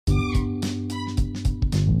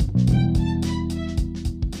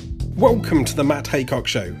Welcome to the Matt Haycock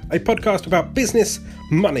Show, a podcast about business,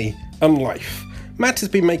 money and life. Matt has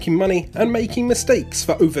been making money and making mistakes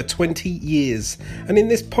for over 20 years, and in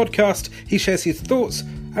this podcast he shares his thoughts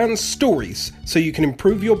and stories so you can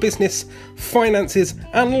improve your business, finances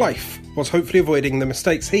and life whilst hopefully avoiding the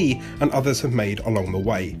mistakes he and others have made along the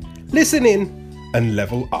way. Listen in and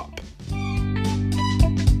level up.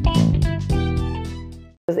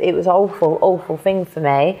 It was an awful thing for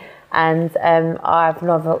me, and I've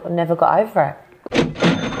never got over it.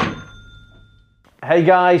 Hey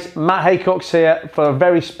guys, Matt Haycock's here for a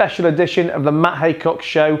very special edition of the Matt Haycock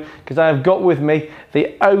Show, because I have got with me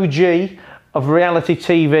the OG of reality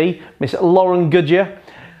TV, Miss Lauren Goodger.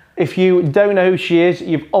 If you don't know who she is,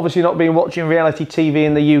 you've obviously not been watching reality TV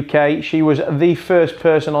in the UK. She was the first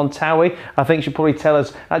person on TOWIE. I think she'll probably tell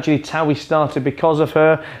us, actually TOWIE started because of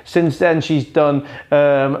her. Since then she's done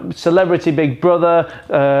Celebrity Big Brother,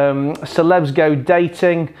 Celebs Go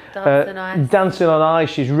Dating, Dancing on Ice.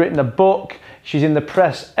 She's written a book. She's in the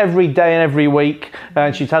press every day and every week,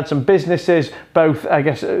 and she's had some businesses, both, I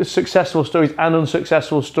guess, successful stories and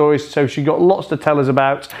unsuccessful stories, so she's got lots to tell us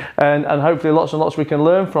about, and hopefully lots and lots we can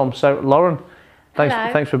learn from. So, Lauren,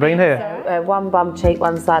 thanks for being here. One bum cheek,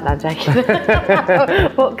 one side, no, I'm joking.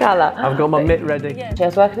 What colour? I've got my mitt ready. Yeah. I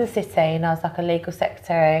was working in the city, and I was like a legal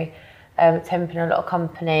secretary, temping a lot of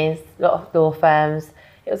companies, a lot of law firms.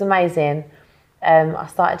 It was amazing. I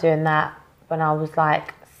started doing that when I was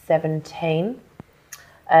like 17,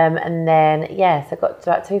 and then so I got to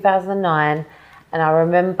like 2009, and I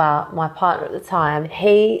remember my partner at the time,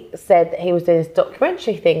 he said that he was doing this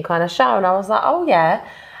documentary thing kind of show, and I was like, oh yeah,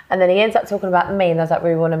 and then he ends up talking about me, and I was like,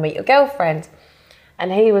 we want to meet your girlfriend,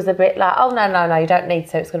 and he was a bit like, oh no, you don't need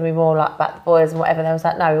to, it's going to be more like about the boys and whatever, and I was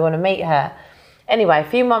like, no, we want to meet her. Anyway, a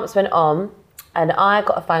few months went on, and I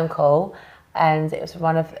got a phone call, and it was from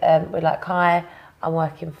one of, we're like, hi, I'm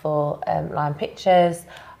working for Lion Pictures,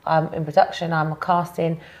 I'm in production, I'm a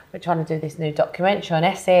casting, we're trying to do this new documentary on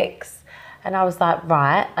Essex. And I was like,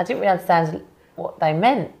 right, I didn't really understand what they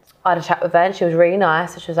meant. I had a chat with her and she was really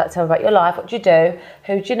nice. So she was like, tell me about your life, what do you do,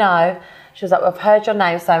 who do you know? She was like, well, I've heard your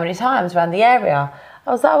name so many times around the area. I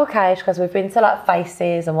was like, oh, okay, because we've been to like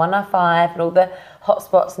Faces and 105 and all the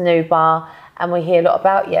hotspots, New Bar, and we hear a lot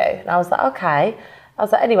about you. And I was like, okay. I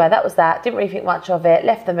was like, anyway, that was that, didn't really think much of it,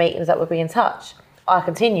 left the meetings that would be in touch. I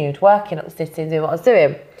continued working at the city and doing what I was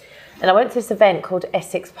doing. And I went to this event called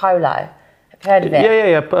Essex Polo. Have you heard of it?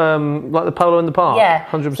 Yeah. Like the polo in the park. Yeah.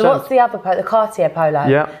 100%. So what's the other polo? The Cartier Polo.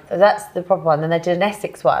 Yeah. So that's the proper one. Then they did an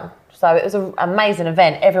Essex one. So it was an amazing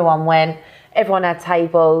event. Everyone went. Everyone had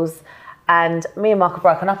tables. And me and Mark had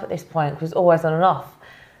broken up at this point because it was always on and off.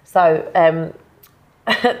 So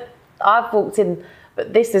I've walked in,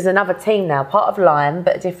 but this is another team now, part of Lion,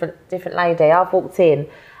 but a different lady. I've walked in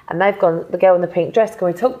and they've gone, the girl in the pink dress, can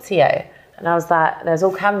we talk to you? And I was like, there's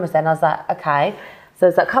all cameras then. I was like, okay. So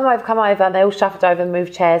it's like, come over. And they all shuffled over and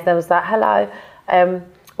moved chairs. They was like, hello,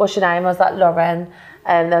 what's your name? I was like, Lauren.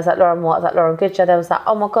 And they was like, Lauren what? I was like, Lauren Goodger. They was like,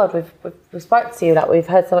 oh my God, we've spoke to you. Like, we've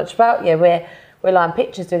heard so much about you. We're Lion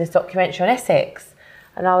Pictures doing this documentary on Essex.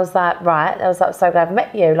 And I was like, right. I was like, so glad I've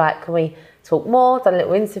met you. Like, can we talk more? Done a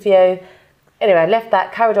little interview. Anyway, left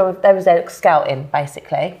that, carried on. They was there scouting,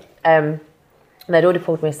 basically. And they'd already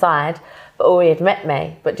pulled me aside, but already had met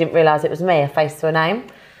me, but didn't realise it was me, a face to a name.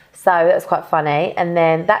 So that was quite funny. And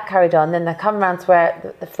then that carried on. Then they come round to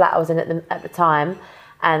where the flat I was in at the time,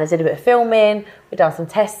 and they did a bit of filming. We'd done some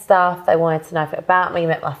test stuff. They wanted to know a bit about me,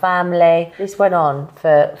 met my family. This went on for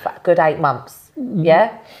a good 8 months.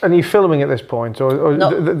 Yeah. And are you filming at this point, or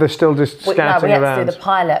they're still just scouting around? No, we had to do the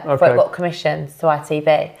pilot before it got commissioned to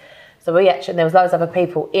ITV. So there was loads of other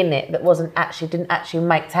people in it that didn't actually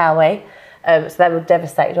make TOWIE. So they were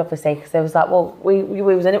devastated, obviously, because they was like, well, we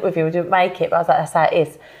was in it with you, we didn't make it. But I was like, that's how it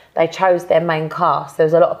is. They chose their main cast. There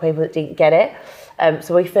was a lot of people that didn't get it.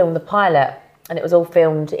 So we filmed the pilot, and it was all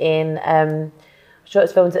filmed in, I'm sure it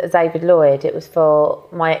was filmed at David Lloyd. It was for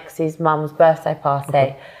my ex's mum's birthday party.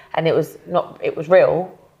 Okay. And it was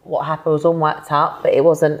real. What happened was all worked up, but it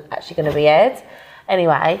wasn't actually going to be aired.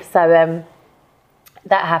 Anyway, so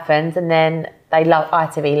that happened, and then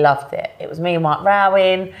ITV loved it. It was me and Mark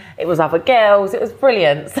rowing, it was other girls, it was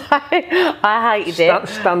brilliant. So I hated it.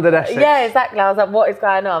 Standard Essex. Yeah, exactly. I was like, what is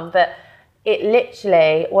going on? But it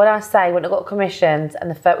literally, when it got commissioned and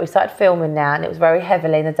we started filming now, and it was very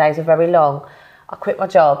heavily, and the days were very long, I quit my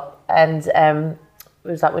job, and it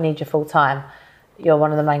was like, we need you full time. You're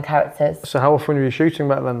one of the main characters. So how often were you shooting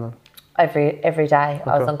back then? Every day. Okay.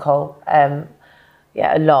 I was on call.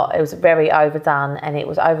 A lot. It was very overdone, and it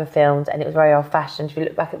was overfilmed, and it was very old-fashioned. If you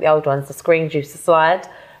look back at the old ones, the screens used to slide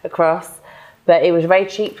across, but it was very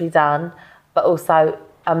cheaply done, but also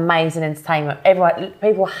amazing entertainment.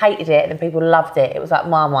 People hated it and people loved it. It was like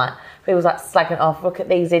Marmite. People was like slagging it off. Look at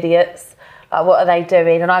these idiots. Like, what are they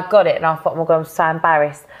doing? And I got it and I thought, oh my God, I'm so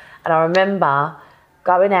embarrassed. And I remember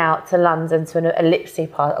going out to London to an ellipse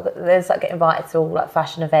party. There's like get invited to all like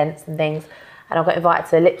fashion events and things. And I got invited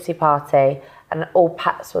to the ellipse party and all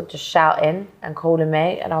Pats were just shouting and calling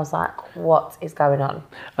me. And I was like, what is going on?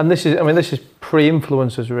 And this is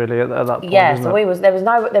pre-influencers really at that point, yeah, isn't so it? there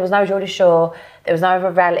was no Geordie Shore, there was no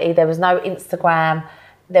reality, there was no Instagram.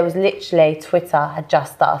 There was literally Twitter had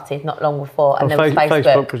just started not long before, and there was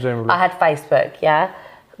Facebook presumably. I had Facebook, yeah.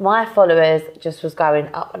 My followers just was going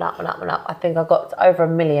up and up and up and up. I think I got to over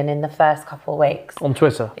 1 million in the first couple of weeks. On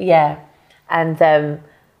Twitter? Yeah. And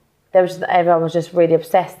everyone was just really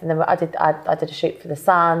obsessed. And then I did a shoot for The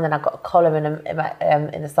Sun, and I got a column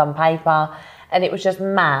in the Sun paper, and it was just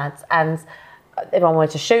mad. And everyone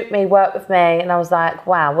wanted to shoot me, work with me, and I was like,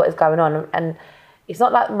 wow, what is going on? And it's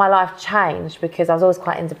not like my life changed because I was always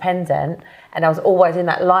quite independent and I was always in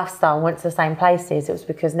that lifestyle and went to the same places. It was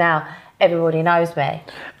because now everybody knows me.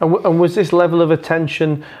 And was this level of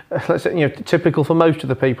attention, let's say, typical for most of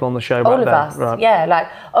the people on the show back then? All of us, right. Yeah. Like,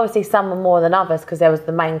 obviously some were more than others because there was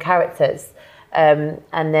the main characters. And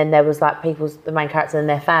then there was like the main characters and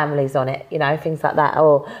their families on it, things like that.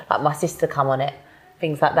 Or like my sister come on it,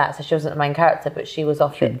 things like that. So she wasn't the main character, but she was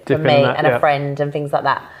off it for me and a friend and things like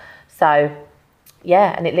that. So...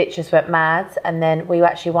 yeah, and it literally just went mad. And then we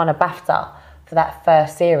actually won a BAFTA for that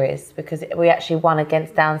first series because we actually won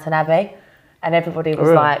against Downton Abbey. And everybody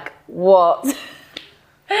was like, what?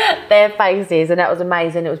 Their faces. And that was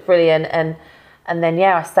amazing. It was brilliant. And then,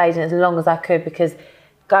 I stayed in as long as I could because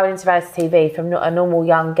going into reality TV from a normal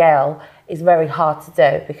young girl is very hard to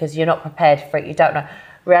do because you're not prepared for it. You don't know.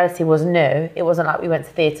 Reality was new. It wasn't like we went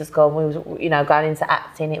to theatre school and we was, going into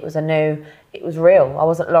acting. It was real. I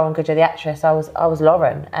wasn't Lauren Goodger, the actress. I was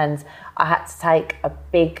Lauren, and I had to take a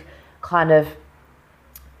big kind of,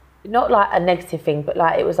 not like a negative thing, but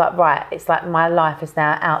like it was like, right, it's like my life is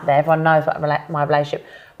now out there. Everyone knows what my relationship.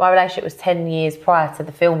 My relationship was 10 years prior to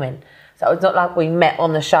the filming, so it was not like we met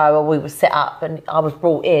on the show or we were set up and I was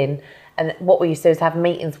brought in. And what we used to do is have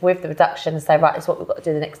meetings with the production and say, right, this is what we've got to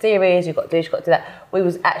do the next series, you've got to do this, you've got to do that. We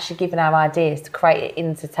was actually given our ideas to create it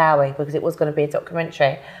into TOWIE because it was going to be a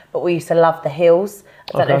documentary. But we used to love the hills.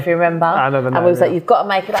 I don't know if you remember. I know the name, and we was like, you've got to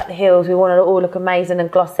make it like the hills. We wanted it all look amazing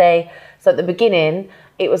and glossy. So at the beginning,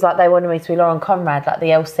 it was like they wanted me to be Lauren Conrad, like the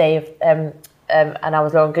LC of, and I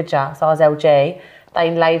was Lauren Goodger, so I was LG.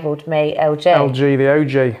 They labelled me LG. LG, the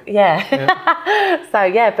OG. Yeah.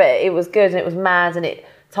 So but it was good and it was mad and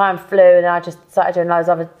time flew and I just started doing loads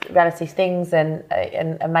of other reality things and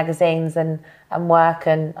magazines and work,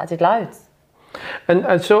 and I did loads.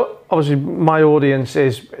 And so obviously my audience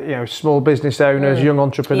is small business owners, young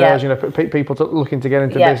entrepreneurs, people looking to get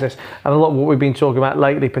into business, and a lot of what we've been talking about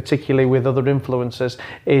lately, particularly with other influencers,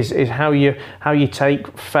 is how you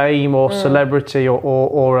take fame or celebrity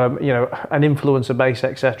or an influencer base,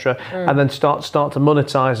 etc., and then start to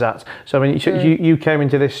monetize that. So I mean, you came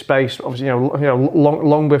into this space obviously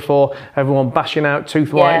long before everyone bashing out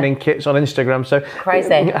tooth whitening kits on Instagram. So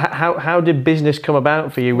crazy. How did business come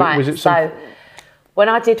about for you? Right. Was it When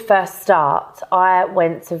I did first start, I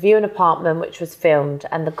went to view an apartment which was filmed,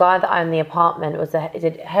 and the guy that owned the apartment he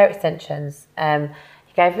did hair extensions.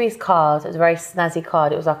 He gave me his card. It was a very snazzy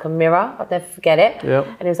card. It was like a mirror. I'd never forget it. Yep.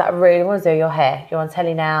 And he was like, I really want to do your hair. You're on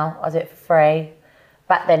telly now. I'll do it for free.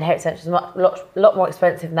 Back then, hair extensions were a lot more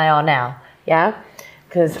expensive than they are now. Yeah?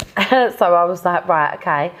 Because so I was like, right,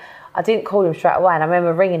 okay. I didn't call him straight away, and I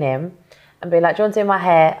remember ringing him and being like, do you want to do my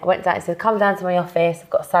hair? I went down. He said, come down to my office. I've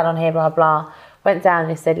got a salon here, blah, blah. Went down and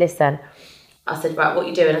he said, listen. I said, right, what are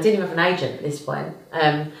you doing? I didn't even have an agent at this point.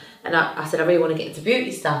 And I said, I really want to get into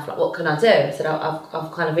beauty stuff. Like, what can I do? I said,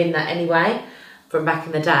 I've kind of in that anyway from back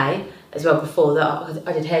in the day as well. Before that,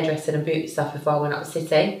 I did hairdressing and beauty stuff before I went up to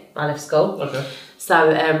City. I left school. Okay. So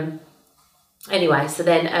anyway, so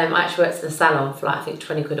then I actually worked in the salon for like, I think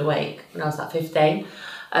 20 quid a week when I was like 15.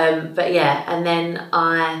 But yeah, and then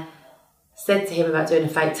I said to him about doing a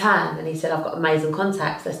fake tan, and he said, I've got amazing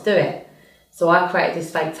contacts, let's do it. So I created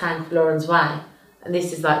this fake tan for Lauren's Way, and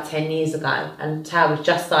this is like 10 years ago, and TOWIE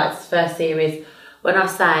just started its first series. When I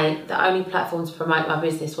say the only platform to promote my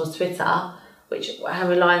business was Twitter, which, how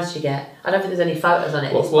many lines do you get? I don't think there's any photos on it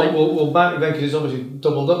at this point. Well, back then, because it's obviously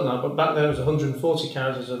doubled up now, but back then it was 140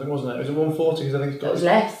 characters, I think, wasn't it? Was it 140? Because I think it was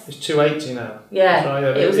less. It's 280 now. Yeah,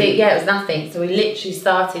 so, it was nothing. So we literally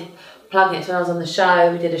started plugging it. So when I was on the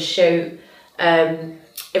show, we did a shoot.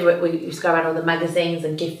 We used to go around all the magazines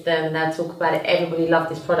and gift them, and they'd talk about it. Everybody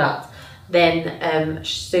loved this product. Then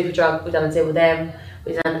Superdrug, we done a deal with them.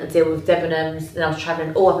 We done a deal with Debenhams. Then I was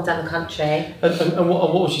travelling all up and down the country. And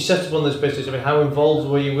what was your setup on this business? I mean, how involved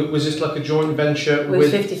were you? Was this like a joint venture? We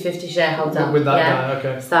was 50-50 shareholder. With that guy,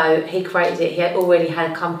 okay. So he created it. He had already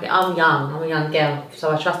had a company. I'm a young girl, so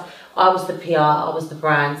I was the PR, I was the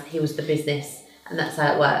brand, he was the business, and that's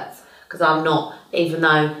how it worked. Because I'm not, even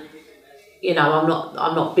though, you know,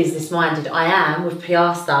 I'm not business minded. I am with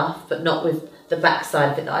PR stuff, but not with the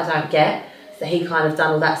backside of it that I don't get. So he kind of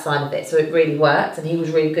done all that side of it, so it really worked, and he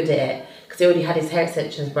was really good at it because he already had his hair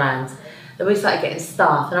extensions brand. Then we started getting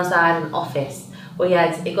staff, and I had an office.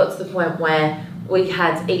 It got to the point where we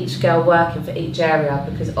had each girl working for each area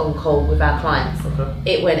because on call with our clients.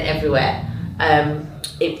 Okay. It went everywhere.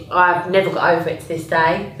 I've never got over it to this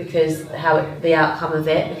day because the outcome of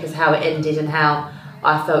it, because how it ended and how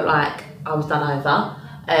I felt like I was done over.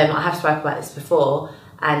 I have spoken about this before,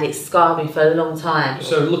 and it scarred me for a long time.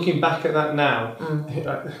 So looking back at that now,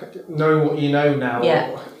 knowing what you know now,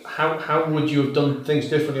 how would you have done things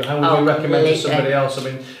differently? How would you recommend to somebody else? I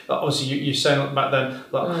mean, obviously you're saying back then,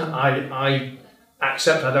 I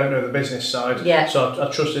accept I don't know the business side, so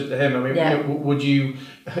I trusted to him. I mean, would you,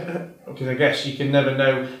 because I guess you can never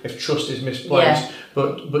know if trust is misplaced,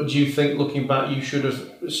 but do you think looking back you should have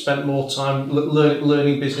spent more time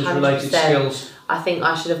learning business related skills? I think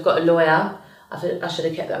I should have got a lawyer. I should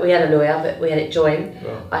have kept that. We had a lawyer, but we had it joint.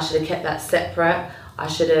 Right. I should have kept that separate. I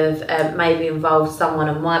should have maybe involved someone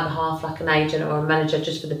on my behalf, like an agent or a manager,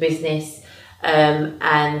 just for the business,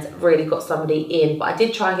 and really got somebody in. But I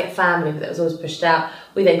did try and get family, but that was always pushed out.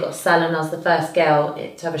 We then got a salon. I was the first girl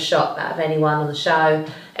to have a shop out of anyone on the show.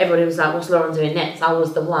 Everybody was like, "What's Lauren doing next?" I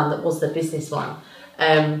was the one that was the business one.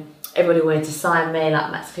 Everybody wanted to sign me,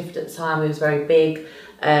 like Max Clifford at the time, he was very big,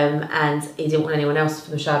 and he didn't want anyone else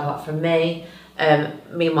from the show apart from me.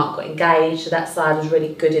 Me and Mark got engaged, so that side was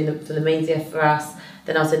really good for the media for us.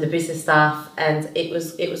 Then I was in the business stuff, and it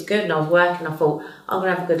was good, and I was working. I thought, I'm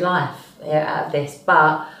going to have a good life here out of this.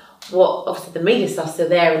 But obviously the media stuff's still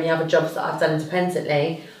there and the other jobs that I've done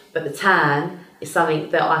independently, but the tan is something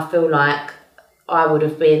that I feel like I would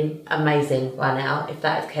have been amazing by now if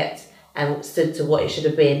that had kept and stood to what it should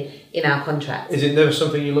have been in our contract. Is it never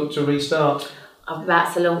something you look to restart? I'm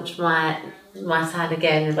about to launch my tan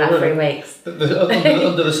again in about 3 weeks.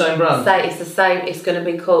 Under the same brand? So it's the same. It's going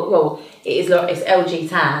to be called. Well, it's LG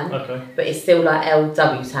Tan. Okay. But it's still like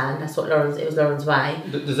LW Tan. That's what it was Lauren's way.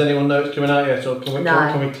 Does anyone know it's coming out yet, or can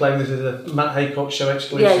we claim this as a Matt Haycock Show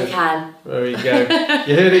exclusive? Yeah, you can. There you go.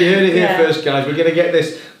 You heard it here first, guys. We're going to get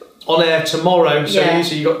this on air tomorrow.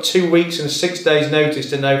 So you've got 2 weeks and 6 days notice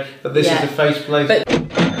to know that this is the face place. But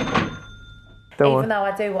even though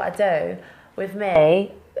I do what I do, with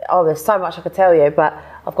me, there's so much I could tell you, but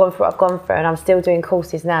I've gone through, and I'm still doing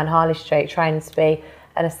courses now in Harley Street, training to be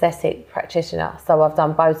an aesthetic practitioner. So I've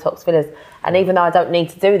done Botox, fillers, and even though I don't need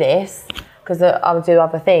to do this because I do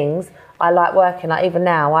other things, I like working. Like even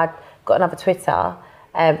now, I've got another Twitter,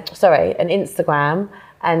 an Instagram,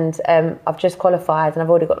 and I've just qualified, and I've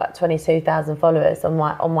already got like 22,000 followers on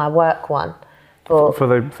my work one. For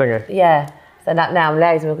the thingy. Yeah. So now I'm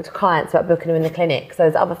liaising with clients about booking them in the clinic. So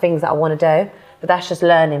there's other things that I want to do. But that's just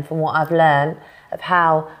learning from what I've learned of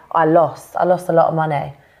how I lost a lot of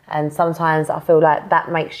money. And sometimes I feel like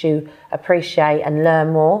that makes you appreciate and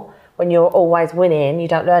learn more. When you're always winning, you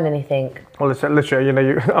don't learn anything. Well, it's literally,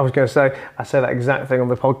 I was going to say, I say that exact thing on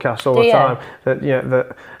the podcast all the time.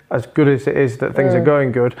 That as good as it is that things are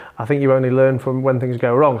going good, I think you only learn from when things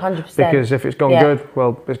go wrong. 100%. Because if it's gone good,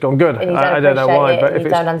 well, it's gone good. I don't know why, but if you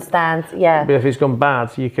don't understand, But if it's gone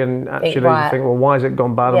bad, you can actually think, well, why has it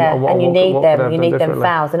gone bad? And you need them. You need them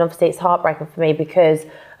fouls. And obviously, it's heartbreaking for me because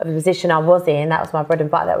of the position I was in. That was my bread and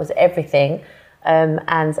butter. That was everything. And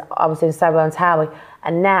I was doing so well on TOWIE.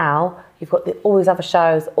 And now you've got all these other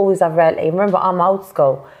shows, all these other reality. Remember, I'm old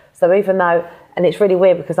school. So even though, and it's really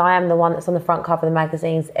weird because I am the one that's on the front cover of the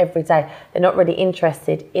magazines every day. They're not really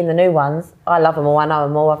interested in the new ones. I love them all, I know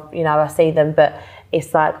them all, I see them, but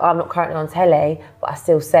it's like I'm not currently on telly, but I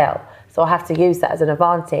still sell. So I have to use that as an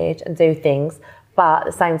advantage and do things. But at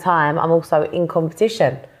the same time, I'm also in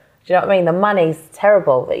competition. Do you know what I mean? The money's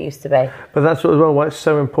terrible that it used to be. But that's as well why it's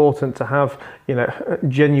so important to have,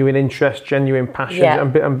 genuine interest, genuine passion,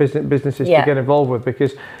 and businesses to get involved with,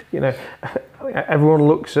 because, everyone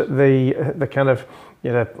looks at the kind of,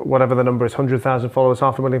 whatever the number is, 100,000 followers,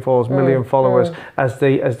 500,000 followers, million followers, as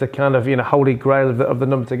the kind of, holy grail of the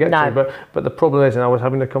number to get to. But the problem is, and I was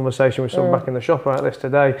having a conversation with someone back in the shop about this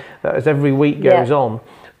today, that as every week goes on,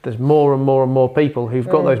 there's more and more and more people who've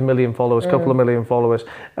got those million followers, couple of million followers,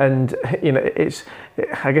 and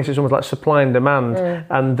I guess it's almost like supply and demand,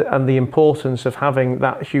 and the importance of having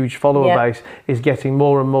that huge follower base is getting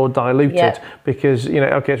more and more diluted, because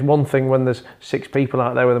okay, it's one thing when there's 6 people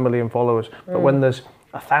out there with 1 million followers, but when there's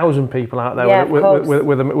 1,000 people out there with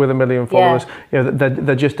 1 million followers,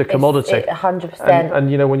 they're just a commodity. 100%.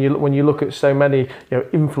 And when you look at so many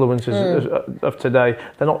influencers of today,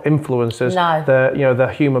 they're not influencers. No.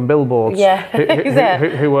 They're human billboards.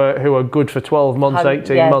 Who are good for 12 months,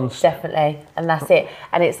 18 months. Definitely, and that's it.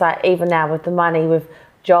 And it's like even now with the money with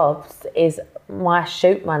jobs, is my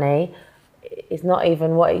shoot money is not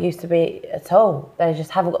even what it used to be at all. They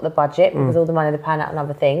just haven't got the budget because all the money they're paying out on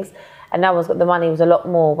other things. And no one's got the money. It was a lot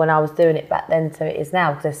more when I was doing it back then to it is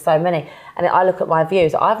now, because there's so many. And I look at my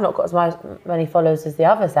views. I've not got as many followers as the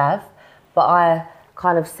others have, but I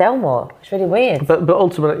kind of sell more. It's really weird. But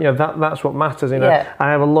ultimately, that's what matters. I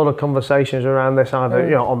have a lot of conversations around this,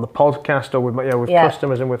 either on the podcast or with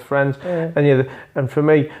customers and with friends. And for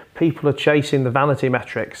me, people are chasing the vanity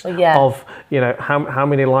metrics of how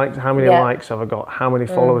many likes have I got, how many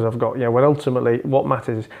followers I've got. When ultimately what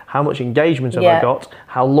matters is how much engagement have I got,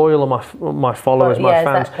 how loyal are my followers, my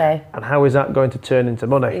fans, and how is that going to turn into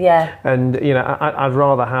money. And I'd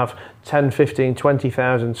rather have 10, 15,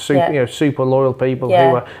 20,000 super loyal people who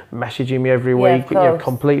are messaging me every week,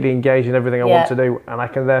 completely engaged in everything I want to do, and I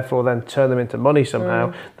can therefore then turn them into money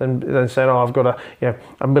somehow, than saying, I've got a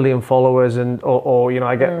 1 million followers or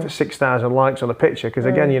I get 6,000 likes on a picture, because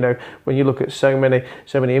again, when you look at so many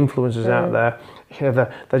influencers out there,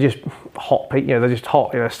 they're just hot people, they're just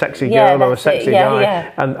hot, a sexy girl or a sexy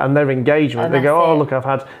guy, and their engagement, they go, look, I've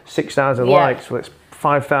had 6,000 likes, well, it's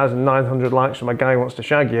 5,900 likes from a guy who wants to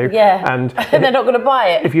shag you, and they're not going to buy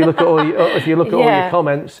it. If you look at all your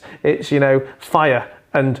comments, it's fire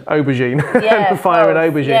and aubergine, and fire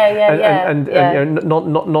and aubergine, and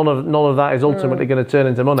none of that is ultimately going to turn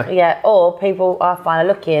into money. Or people I find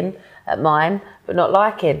are looking at mine but not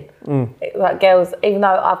liking. Like girls, even though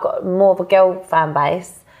I've got more of a girl fan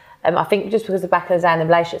base, I think just because of back in the day in the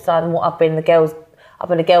relationship side and what I've been a girls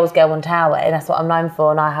girl on TOWIE, and that's what I'm known for.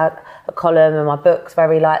 And I had a column, and my book's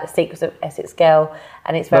very like The Secrets of Essex Girl,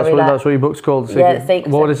 and it's very that's what your book's called. The Secrets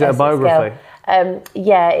what is it, a biography?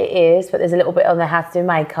 It is, but there's a little bit on there how to do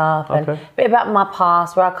makeup and a bit about my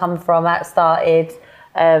past, where I come from, how it started,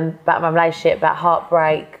 about my relationship, about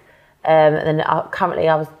heartbreak, and then currently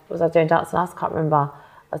I was doing dance and I can't remember.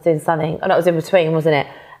 I was doing something. Oh no, it was in between, wasn't it?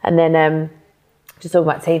 And then just talking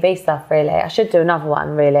about TV stuff. Really, I should do another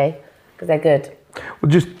one really because they're good. Well,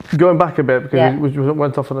 just going back a bit, because we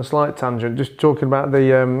went off on a slight tangent, just talking about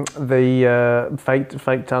the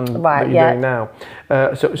fake tan that you're doing now.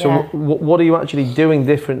 What are you actually doing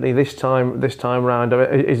differently this time round?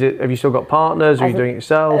 Have you still got partners? Are you doing it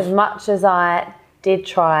yourself? As much as I did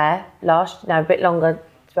try a bit longer,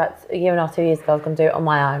 about a year and a half, 2 years ago, I was going to do it on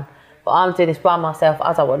my own. But I'm doing this by myself.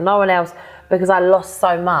 I don't want no one else, because I lost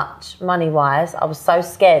so much money-wise. I was so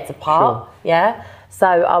scared to part. Sure. So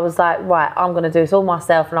I was like, right, I'm going to do this all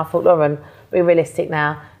myself. And I thought, Lauren, be realistic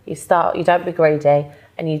now. You don't be greedy,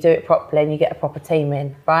 and you do it properly, and you get a proper team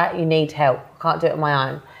in, right? You need help. I can't do it on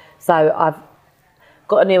my own. So I've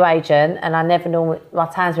got a new agent, and I never normally, my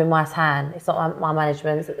tan's been my tan. It's not my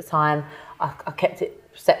management's at the time. I kept it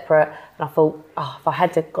separate, and I thought, if I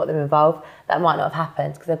had got them involved, that might not have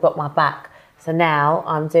happened, because they've got my back. So now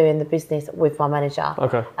I'm doing the business with my manager,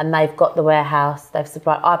 and they've got the warehouse, they've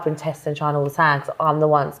supplied. I've been testing and trying all the time, because I'm the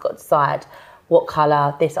one that's got to decide what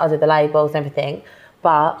colour, I do the labels and everything.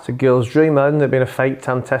 But it's a girl's dream, isn't it, being a fake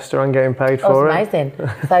tan tester and getting paid for it? It's amazing.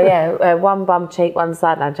 So one bum cheek, one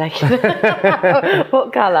side. No, I'm joking.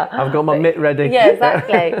 What colour? I've got my mitt ready. Yeah,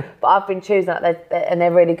 exactly. But I've been choosing, and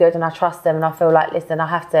they're really good, and I trust them, and I feel like, listen, I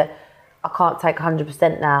can't take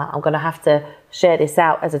 100% now. I'm going to have to share this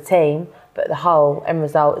out as a team, but the whole end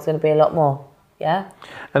result is going to be a lot more. Yeah.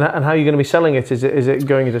 And how are you going to be selling it? Is it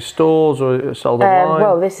going into stores or sold online?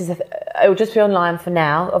 Well, it will just be online for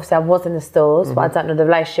now. Obviously, I was in the stores, but I don't know the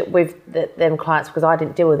relationship with them clients, because I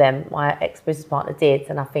didn't deal with them. My ex-business partner did,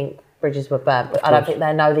 and I think bridges were burnt. But I don't think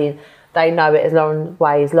they know it as Lauren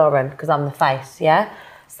Way is Lauren, because I'm the face. Yeah.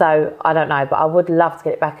 So I don't know, but I would love to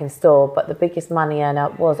get it back in store. But the biggest money earner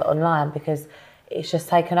was online, because it's just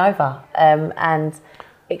taken over, and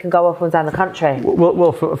it can go up and down the country.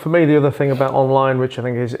 Well, for me, the other thing about online, which I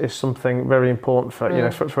think is something very important for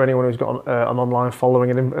for anyone who's got an online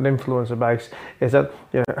following and an influencer base, is that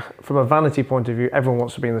from a vanity point of view, everyone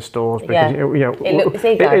wants to be in the stores, because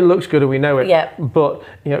it looks good and we know it. Yeah. But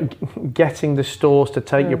getting the stores to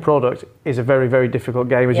take your product is a very, very difficult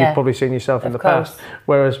game, as you've probably seen yourself in the past.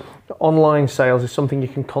 Whereas online sales is something you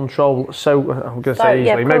can control. So I'm going to say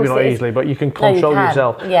easily, maybe not easily, but you can control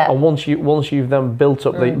yourself. Yeah. And once you've then built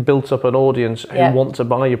up an audience who want to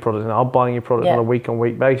buy your product and are buying your product on a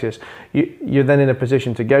week-on-week basis, you're then in a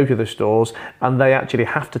position to go to the stores and they actually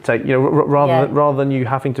have to take, rather than you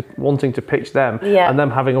wanting to pitch them and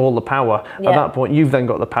them having all the power. At that point, you've then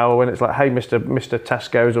got the power when it's like, hey, Mr.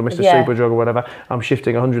 Tesco's or Mr. Superdrug or whatever, I'm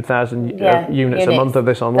shifting 100,000 units a month of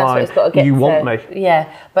this online. You want me.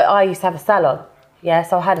 Yeah, but I used to have a salon. Yeah,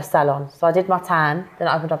 so I had a salon. So I did my tan, then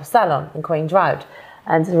I opened up a salon in Queen's Road.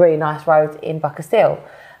 And it's a really nice road in Bucker's-Hill.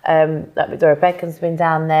 Like Victoria Beckham's been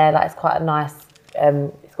down there. Like, it's quite a nice,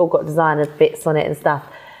 it's all got designer bits on it and stuff.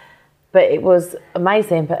 But it was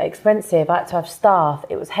amazing, but expensive. I had to have staff.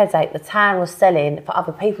 It was headache. The tan was selling for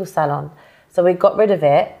other people's salon. So we got rid of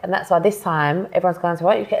it. And that's why this time everyone's going to,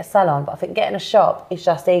 why don't you get a salon? But I think getting a shop is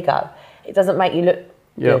just ego. It doesn't make you look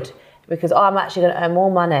good. Because I'm actually going to earn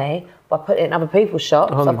more money by putting it in other people's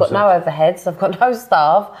shops. So I've got no overheads, I've got no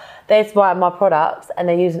staff. They're buying my products and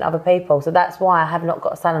they're using other people. So that's why I have not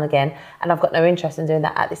got a salon again, and I've got no interest in doing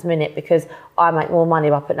that at this minute, because I make more money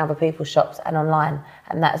by putting other people's shops and online,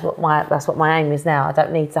 and that's what my aim is now. I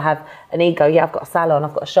don't need to have an ego. Yeah, I've got a salon,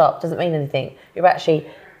 I've got a shop. Doesn't mean anything.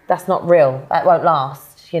 That's not real. That won't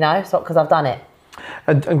last. It's not because I've done it.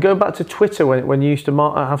 And going back to Twitter, when you used to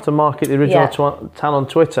have to market the original tan on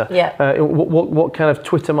Twitter, what kind of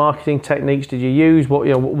Twitter marketing techniques did you use? What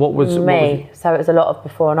was So it was a lot of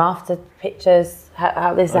before and after pictures.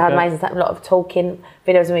 How amazing! A lot of talking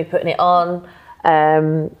videos of me putting it on.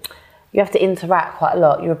 You have to interact quite a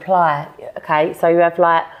lot. You reply. Okay, so you have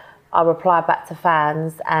I reply back to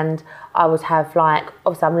fans, and I would have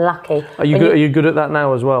obviously I'm lucky. Are you good at that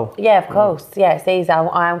now as well? Yeah, of course. Yeah, it's easy.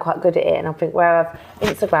 I am quite good at it, and I think where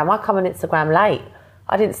Instagram, I come on Instagram late.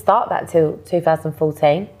 I didn't start that till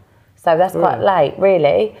 2014, so that's quite late,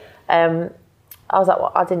 really. I was like,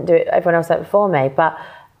 well, I didn't do it. Everyone else did it before me, but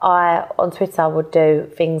on Twitter I would do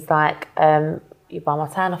things like, you buy my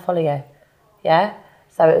tan, I follow you. Yeah.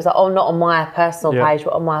 So it was not on my personal page,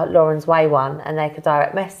 but on my Lauren's Way one, and they could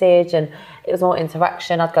direct message, and it was more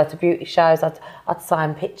interaction. I'd go to beauty shows, I'd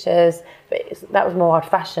sign pictures, but that was more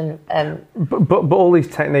old-fashioned. But all these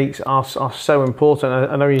techniques are so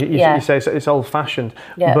important. I know you say it's old-fashioned,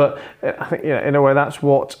 but I think in a way that's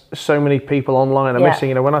what so many people online are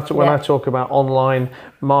missing. When I talk about online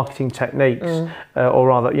marketing techniques, or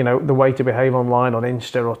rather, the way to behave online on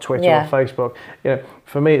Insta or Twitter or Facebook,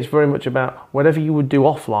 for me it's very much about whatever you would do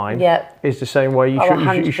offline is the same way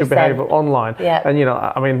you should behave online. And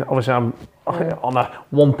I mean, obviously I'm on a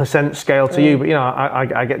 1% scale to you, but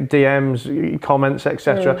I get DMs, comments,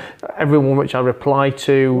 etc. Everyone which I reply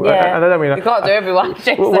to, and I don't mean you can't do everyone. At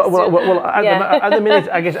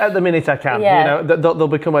the minute I can. There'll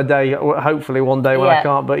become a day, hopefully one day when I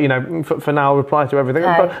can't. But for now, I'll reply to everything.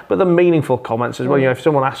 But the meaningful comments as well. If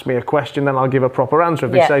someone asks me a question, then I'll give a proper answer.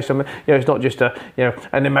 If they say something, it's not just an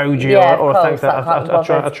emoji or a thanks.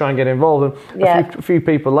 I try and get involved. And a few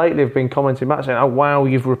people lately have been commenting back saying, "Oh wow,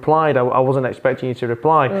 you've replied. I wasn't expecting you to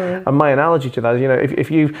reply." And my analogy to that is,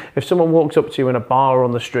 if someone walks up to you in a bar or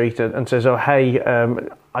on the street and says, "Oh hey,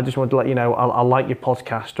 I just wanted to let you know I like your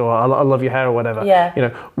podcast," or "I love your hair," or whatever,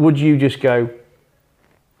 would you just go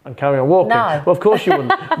and carry on walking? No. Well, of course you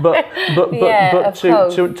wouldn't. But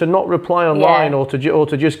to not reply online or to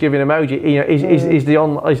just give an emoji, is the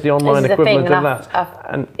online equivalent of that.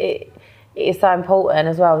 And it is so important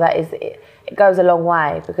as well. It goes a long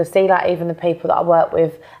way, because even the people that I worked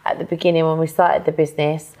with at the beginning when we started the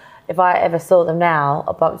business, if I ever saw them now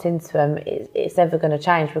or bumped into them, it's never going to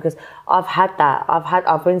change, because I've had that.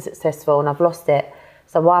 I've been successful and I've lost it.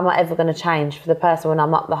 So why am I ever going to change for the person when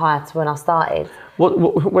I'm up the higher to when I started?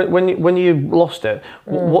 When you lost it,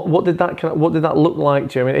 what did that look like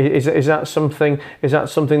to you? I mean, is that something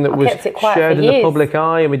that was shared in the public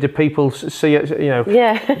eye? I mean, did people see it?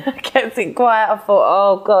 Yeah, I kept it quiet. I thought,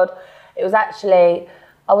 oh God, it was actually,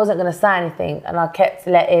 I wasn't going to say anything, and I kept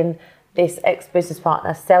letting this ex-business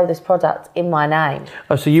partner sell this product in my name.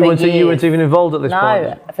 Oh, so you weren't even involved at this point?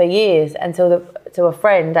 No, for years, until a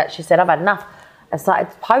friend actually said, I've had enough. I started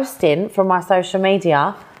posting from my social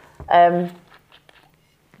media what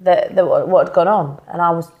had gone on, and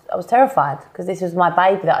I was terrified, because this was my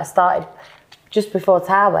baby that I started just before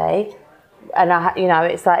TOWIE, and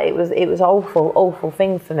it was awful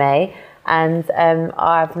thing for me, and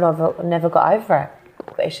I've never got over it.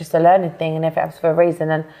 But it's just a learning thing, and everything happens for a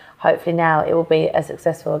reason, and hopefully now it will be as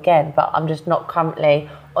successful again. But I'm just not currently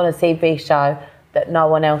on a TV show that no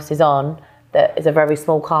one else is on. That is a very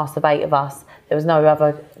small cast of 8 of us. There was no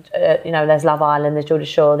other, there's Love Island, there's Geordie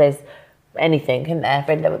Shore, there's anything, isn't there?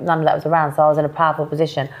 None of that was around, so I was in a powerful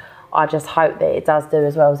position. I just hope that it does do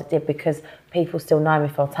as well as it did, because people still know me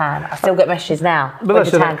for tan. I still get messages now.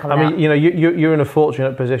 But you're in a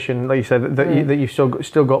fortunate position, like you said, that you've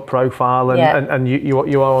still got profile and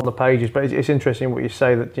you are on the pages. But it's interesting what you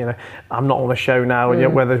say, that I'm not on a show now, and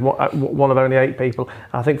yet where there's one of only 8 people.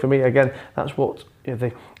 I think for me, again, that's what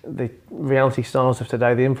the reality stars of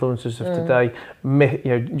today, the influencers of today,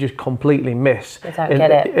 just completely miss. They don't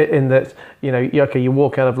get it. In that, you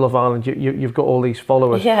walk out of Love Island, you've got all these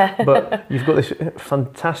followers, but you've got this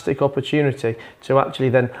fantastic opportunity to actually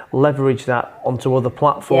then leverage that onto other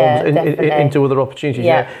platforms, into other opportunities.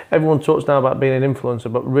 Everyone talks now about being an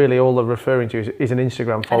influencer, but really all they're referring to is an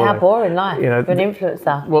Instagram following. And how boring life for an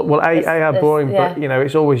influencer. Well, how boring, but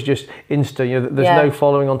it's always just Insta. There's no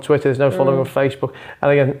following on Twitter, there's no following on Facebook,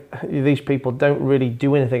 and again, these people don't really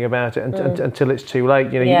do anything about it until it's too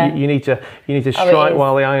late. You need to strike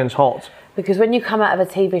while the iron's hot. Because when you come out of a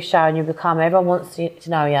TV show and everyone wants to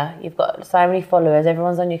know you. You've got so many followers.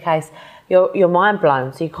 Everyone's on your case. You're mind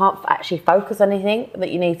blown. So you can't actually focus on anything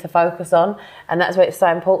that you need to focus on. And that's why it's so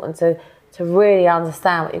important to really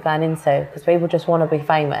understand what you're going into. Because people just want to be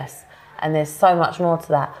famous, and there's so much more to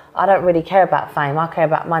that. I don't really care about fame. I care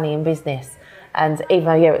about money and business. And even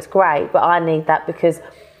though it's great, but I need that because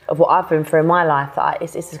of what I've been through in my life.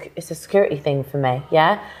 It's a security thing for me.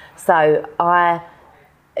 So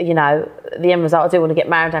the end result, I do want to get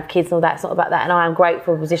married, have kids and all that. It's not about that. And I am grateful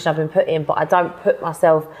for the position I've been put in, but I don't put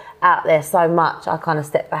myself out there so much. I kind of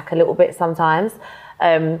step back a little bit sometimes.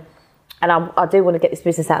 And I do want to get this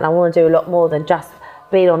business out, and I want to do a lot more than just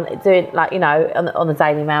being on the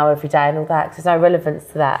Daily Mail every day and all that, because there's no relevance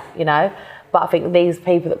to that, But I think these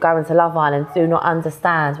people that go into Love Island do not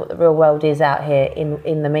understand what the real world is out here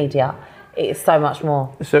in the media. It's so much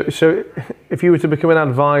more. So if you were to become an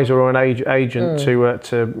advisor or an agent to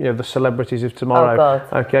the celebrities of tomorrow,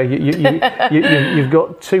 okay, you've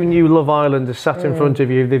got 2 new Love Islanders sat in front of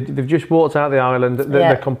you. They've just walked out the island.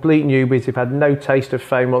 They're complete newbies. They've had no taste of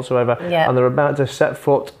fame whatsoever, and they're about to set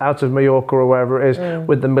foot out of Mallorca or wherever it is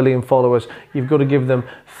with the 1 million followers. You've got to give them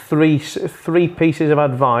three pieces of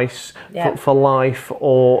advice for life,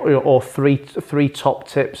 or three top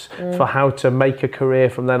tips for how to make a career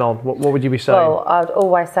from then on. What would you be saying? Well, I'd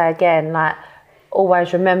always say again,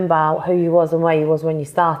 always remember who you was and where you was when you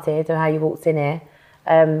started and how you walked in here.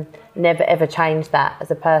 Never ever change that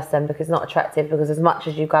as a person, because it's not attractive, because as much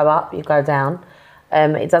as you go up, you go down.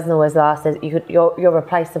 It doesn't always last. You're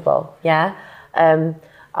replaceable,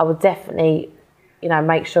 I would definitely,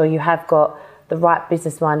 make sure you have got the right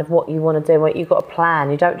business mind of what you want to do. You've got a plan.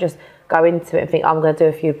 You don't just go into it and think, I'm going to do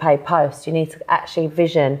a few paid posts. You need to actually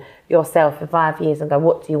vision yourself for 5 years and go,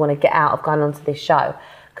 what do you want to get out of going onto this show?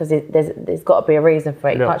 Because there's got to be a reason for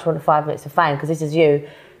it. You can't just want 5 minutes of fame, because this is you.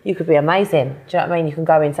 You could be amazing. Do you know what I mean? You can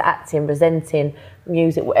go into acting, presenting,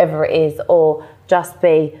 music, whatever it is, or just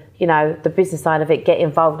be, the business side of it, get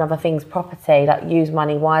involved in other things, property, use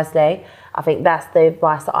money wisely. I think that's the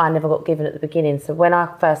advice that I never got given at the beginning. So when I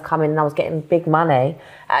first come in and I was getting big money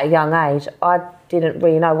at a young age, I didn't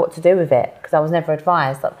really know what to do with it, because I was never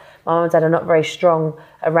advised. My mum and dad are not very strong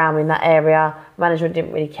around me in that area. Management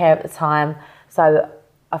didn't really care at the time. So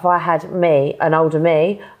if I had an older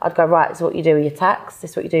me, I'd go, right, this is what you do with your tax,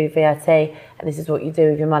 this is what you do with VAT, and this is what you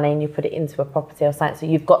do with your money, and you put it into a property or something. So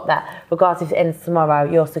you've got that, regardless if it ends tomorrow,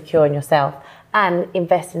 you're secure in yourself. And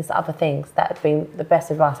invest into other things. That would be the best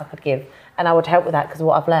advice I could give. And I would help with that because of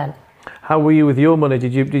what I've learned. How were you with your money?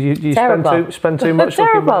 Did you spend too much?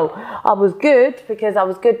 Terrible. I was good because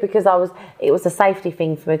it was a safety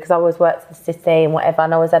thing for me, because I always worked in the city and whatever,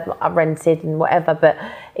 and I rented and whatever. But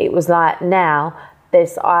it was like now,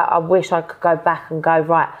 I wish I could go back and go,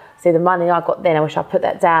 right, see the money I got then, I wish I put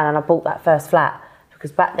that down and I bought that first flat.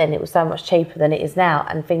 Because back then it was so much cheaper than it is now,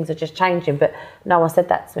 and things are just changing. But no one said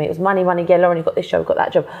that to me. It was money, yeah, Lauren, you've got this job, you've got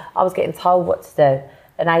that job. I was getting told what to do.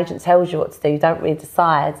 An agent tells you what to do, you don't really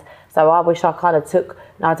decide. So I wish I kind of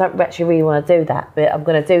I don't actually really want to do that, but I'm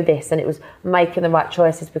going to do this. And it was making the right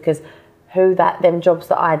choices, because them jobs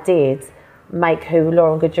that I did make who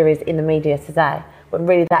Lauren Goodger is in the media today. When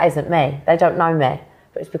really that isn't me. They don't know me.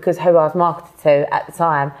 But it's because who I was marketed to at the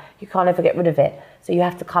time. You can't ever get rid of it. So you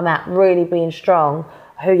have to come out really being strong,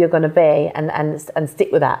 who you're going to be, and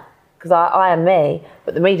stick with that. Because I am me,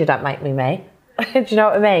 but the media don't make me me. Do you know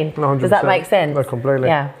what I mean? 100%. Does that make sense? No, completely.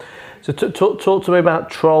 Yeah. So talk to me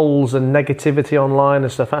about trolls and negativity online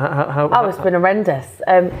and stuff. It's been horrendous.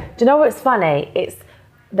 Do you know what's funny?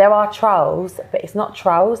 There are trolls, but it's not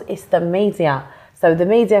trolls. It's the media. So the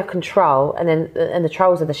media control, and the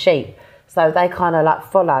trolls are the sheep. So they kind of like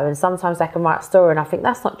follow, and sometimes they can write a story and I think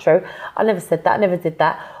that's not true. I never said that, I never did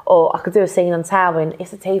that. Or I could do a scene on TOWIE.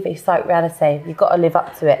 It's a TV soap reality. You've got to live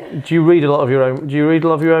up to it. Do you read a lot of your own? Do you read a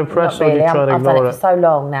lot of your own press, not really. or do you try and I've ignore done it it? for so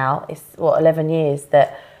long now. It's 11 years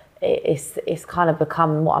that it's kind of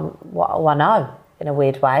become what I know in a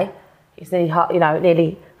weird way. It's nearly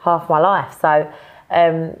half my life. So,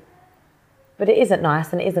 but it isn't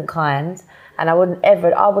nice and it isn't kind. And I would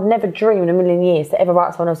never dream in a million years to ever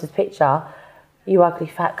write someone else's picture. You ugly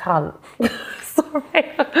fat cunt. Sorry.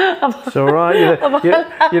 It's all right.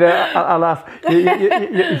 I laugh.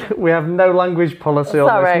 We have no language policy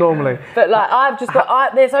on this normally. But like, I've just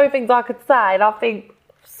got. There's so many things I could say, and I think.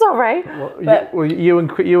 Sorry. You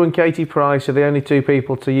and Katie Price are the only two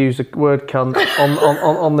people to use the word cunt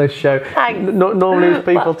on this show. Thanks. Normally it's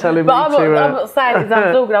people telling me to... I'm not saying it's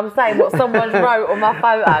I'm talking, I'm saying what someone wrote on my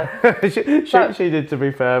photo. she did, to be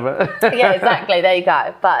fair, but... Yeah, exactly, there you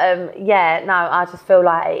go. But I just feel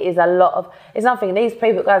like it is a lot of... It's nothing, these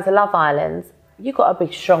people going to Love Island, you've got to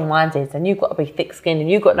be strong-minded and you've got to be thick-skinned and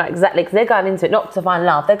you've got to know exactly, because they're going into it not to find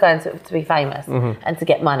love, they're going to it to be famous and to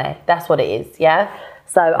get money. That's what it is, yeah?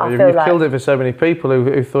 So I feel you've killed it for so many people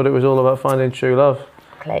who thought it was all about finding true love.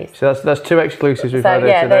 Please. So that's two exclusives we've had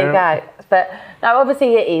here today. There you go. But no,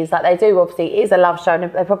 obviously it is like they do. Obviously, it is a love show,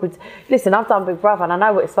 and they probably listen. I've done Big Brother, and I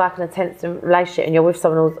know what it's like in a tense relationship, and you're with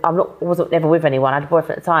someone. Wasn't never with anyone. I had a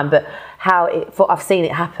boyfriend at the time, but I've seen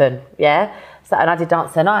it happen. Yeah. So, and I did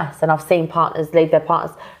Dance So Nice, and I've seen partners leave their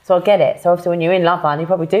partners. So I get it. So obviously, when you're in Love Island, you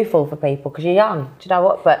probably do fall for people because you're young. Do you know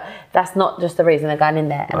what? But that's not just the reason they're going in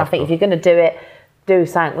there. And I think if you're going to do it, do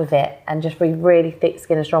something with it and just be really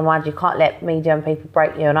thick-skinned and strong-minded. You can't let media and people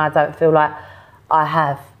break you, and I don't feel like I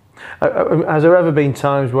have. Has there ever been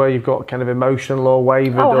times where you've got kind of emotional or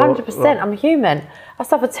wavered? Oh, 100%. I'm human. I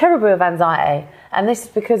suffer terribly with anxiety, and this is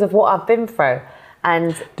because of what I've been through.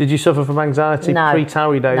 And did you suffer from anxiety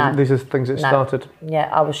pre-TOWIE days? No. These are things that started.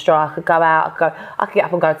 Yeah, I was strong. I could go out. I could get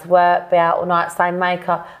up and go to work, be out all night, same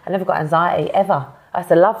makeup. I never got anxiety ever. I used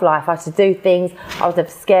to love life. I used to do things. I was never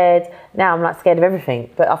scared. Now I'm like scared of everything.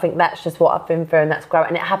 But I think that's just what I've been through, and that's growing.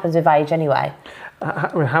 And it happens with age anyway.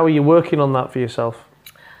 How are you working on that for yourself?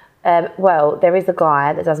 Well, there is a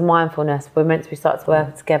guy that does mindfulness. We're meant to be starting to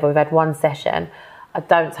work together. We've had one session. I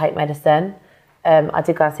don't take medicine. I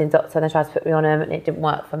did go and see a doctor, and they tried to put me on them, and it didn't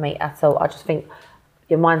work for me at all. I just think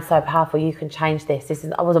your mind's so powerful. You can change this.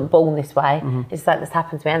 I wasn't born this way. It's something that's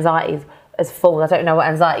happened to me. Anxiety is full. I don't know what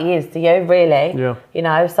anxiety is. Do you really? Yeah. You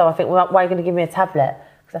know. So I think, why are you going to give me a tablet?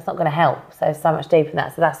 Because that's not going to help. So it's so much deeper than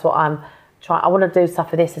that. So that's what I'm trying. I want to do stuff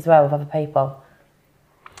for this as well with other people.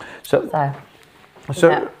 So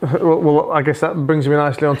well, I guess that brings me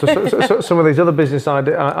nicely on to some of these other business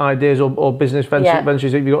ideas or business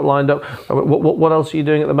ventures that you've got lined up. What else are you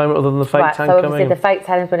doing at the moment other than the fake tank so coming? The fake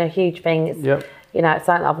tank's been a huge thing. It's, it's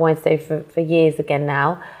something I've wanted to do for years again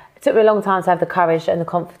now. It took me a long time to have the courage and the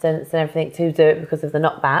confidence and everything to do it because of the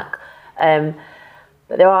knockback.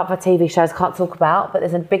 But there are other TV shows I can't talk about, but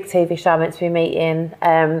there's a big TV show I'm meant to be meeting.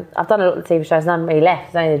 I've done a lot of TV shows, none really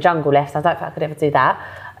left. There's only The Jungle left, so I don't think I could ever do that.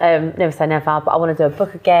 Never say never, but I want to do a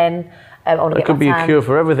book again. It could be a cure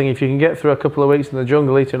for everything. If you can get through a couple of weeks in the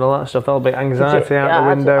jungle eating all that stuff, that'll be anxiety out the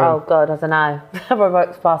window. Oh God, I don't know. I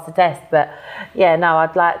worked past the test, but yeah, no,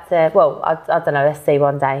 I'd like to. Well, I don't know. Let's see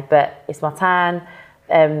one day. But it's my tan.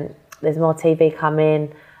 There's more TV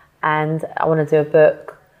coming, and I want to do a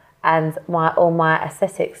book and all my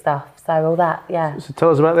aesthetic stuff. So all that, yeah. So tell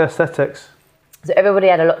us about the aesthetics. So everybody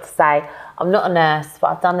had a lot to say. I'm not a nurse, but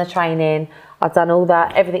I've done the training. I've done all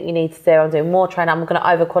that, everything you need to do. I'm doing more training. I'm going to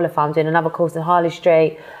overqualify. I'm doing another course in Harley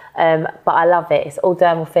Street. But I love it. It's all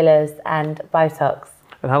dermal fillers and Botox.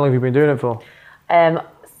 And how long have you been doing it for? The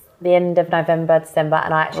end of November, December.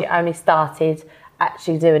 And I actually only started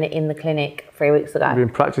doing it in the clinic 3 weeks ago. You've been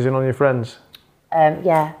practising on your friends?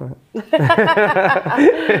 Yeah.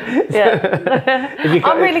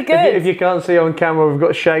 I'm really good. If you can't see on camera, we've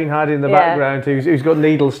got Shane hiding in the background who's got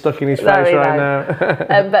needles stuck in his face right now.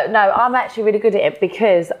 But no, I'm actually really good at it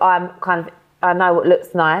because I know what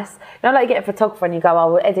looks nice. You know, like you get a photographer and you go,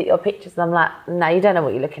 we'll edit your pictures. And I'm like, no, you don't know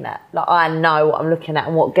what you're looking at. Like, I know what I'm looking at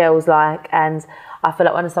and what girls like. And I feel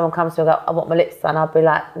like when someone comes to me and go, I want my lips done, I'll be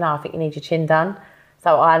like, no, I think you need your chin done.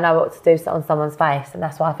 So I know what to do on someone's face, and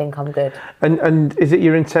that's why I think I'm good. And is it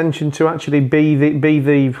your intention to actually be the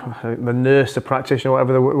nurse, the practitioner,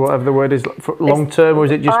 whatever the word is, for long term, or is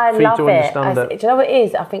it just for you to understand it? Do you know what it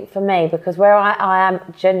is? I think for me, because where I am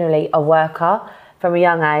generally a worker from a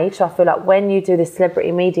young age, so I feel like when you do this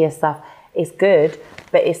celebrity media stuff, it's good,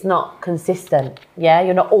 but it's not consistent. Yeah,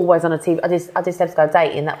 you're not always on a TV. I did Sebs Go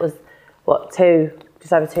Dating. That was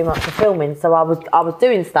just over 2 months of filming. So I was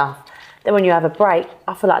doing stuff. Then when you have a break,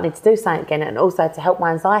 I feel like I need to do something again, and also to help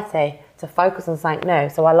my anxiety, to focus on something new.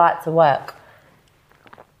 So I like to work.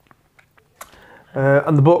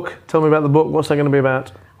 And the book, tell me about the book. What's that going to be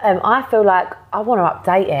about? I feel like I want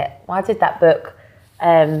to update it. I did that book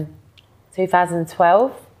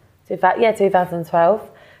 2012. 2012.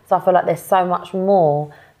 So I feel like there's so much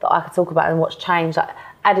more that I could talk about and what's changed. Like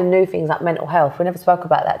adding new things like mental health. We never spoke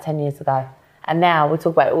about that 10 years ago. And now we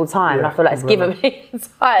talk about it all the time. And I feel like it's given me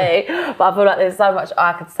anxiety. But I feel like there's so much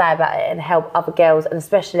I could say about it and help other girls. And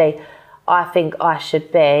especially, I think I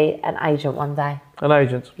should be an agent one day. An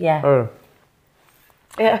agent? Yeah. Oh.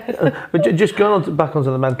 Yeah. But just going on back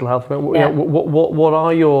onto the mental health, what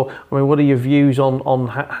are your views on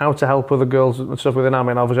how to help other girls and stuff within? I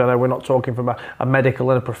mean, obviously, I know we're not talking from a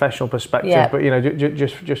medical and a professional perspective, but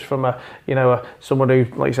just from someone who,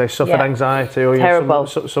 like you say, suffered anxiety, or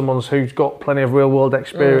someone who's got plenty of real world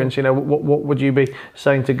experience. What would you be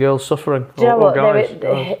saying to girls suffering? Do you know what?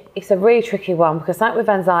 It's a really tricky one, because something with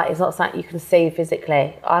anxiety is not something you can see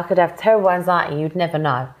physically. I could have terrible anxiety and you'd never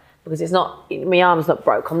know. Because it's not, my arm's not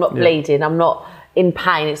broke, I'm not bleeding, I'm not in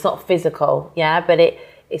pain, it's not physical, but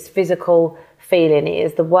it's physical feeling. It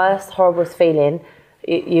is the worst, horriblest feeling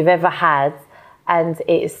you've ever had, and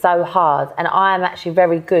it is so hard. And I am actually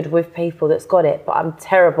very good with people that's got it, but I'm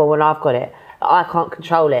terrible when I've got it. I can't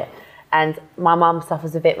control it. And my mum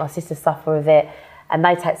suffers with it, my sisters suffer with it, and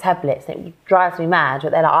they take tablets, and it drives me mad.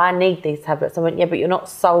 But they're like, I need these tablets. I went, yeah, but you're not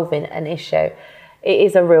solving an issue. It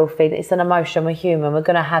is a real feeling. It's an emotion. We're human. We're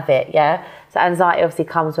going to have it, So anxiety obviously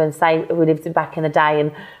comes when, say, we lived back in the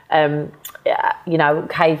day and,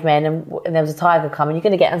 cavemen, and there was a tiger coming. You're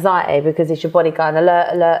going to get anxiety because it's your body going alert,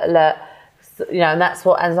 alert, alert. And that's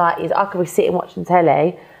what anxiety is. I could be sitting watching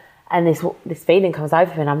telly, and this feeling comes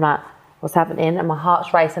over me, and I'm like, what's happening? And my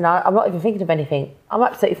heart's racing. I'm not even thinking of anything. I'm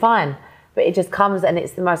absolutely fine. But it just comes, and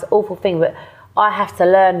it's the most awful thing. But I have to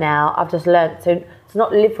learn now. I've just learned to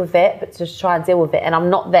not live with it, but to just try and deal with it. And I'm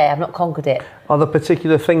not there. I've not conquered it. Are there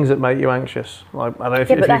particular things that make you anxious? Like, I don't know if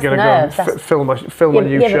you're going to go and film a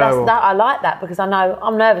new show. But I like that, because I know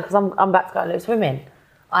I'm nervous because I'm about to go and do swimming.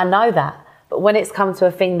 I know that. But when it's come to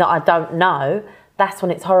a thing that I don't know, that's when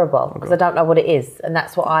it's horrible, because I don't know what it is. And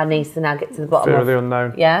that's what I need to now get to the bottom of. Fear of the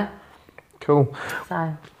unknown. Yeah. Cool.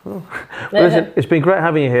 So. Well, listen, it's been great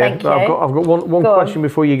having you here. Thank you. I've got one question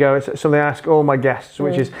before you go. It's something I ask all my guests,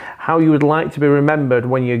 which is how you would like to be remembered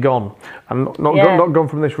when you're gone. And not gone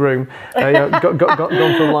from this room, gone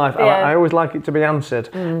from life. Yeah. I always like it to be answered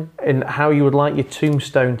in how you would like your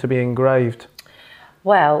tombstone to be engraved.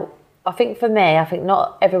 Well, I think for me,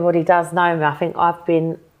 not everybody does know me. I think I've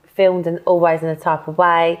been filmed and always in a type of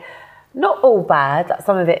way. Not all bad, like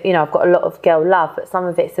some of it, I've got a lot of girl love, but some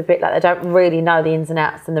of it's a bit like they don't really know the ins and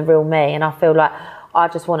outs and the real me. And I feel like I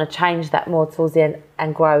just want to change that more towards the end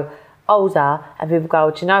and grow older, and people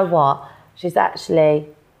go, do you know what? She's actually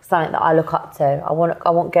something that I look up to. I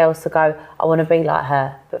want girls to go, I want to be like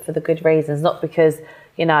her, but for the good reasons, not because,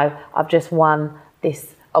 I've just won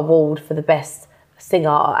this award for the best singer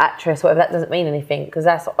or actress, whatever. That doesn't mean anything, because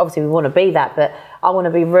that's obviously we want to be that, but I want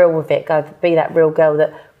to be real with it, be that real girl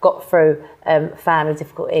that got through family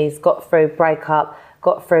difficulties, got through breakup,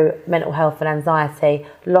 got through mental health and anxiety,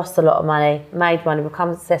 lost a lot of money, made money,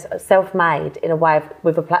 become self-made in a way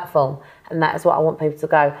with a platform. And that is what I want people to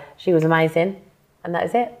go, she was amazing, and that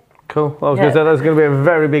is it. Cool. I was going to say that's going to be a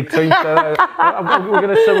very big tombstone. We're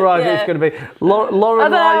going to summarise it. It's going to be Lauren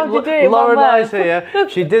Ny's here.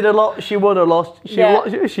 She did a lot, she won a lot. She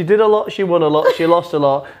did a lot, she won a lot. She lost a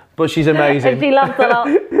lot, but she's amazing. And she loves a lot.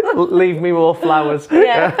 Leave me more flowers.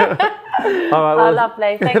 Yeah. All right. Well,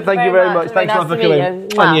 lovely. Thank you very much. Thanks a lot for coming.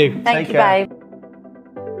 And you. Thank you, babe.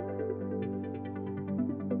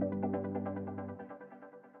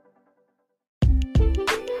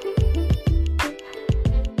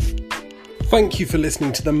 Thank you for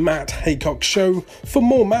listening to the Matt Haycock Show. For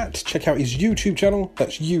more Matt, check out his YouTube channel.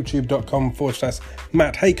 That's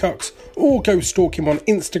youtube.com/Matt Haycocks, or go stalk him on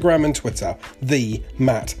Instagram and Twitter, the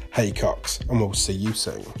Matt Haycocks. And we'll see you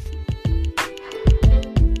soon.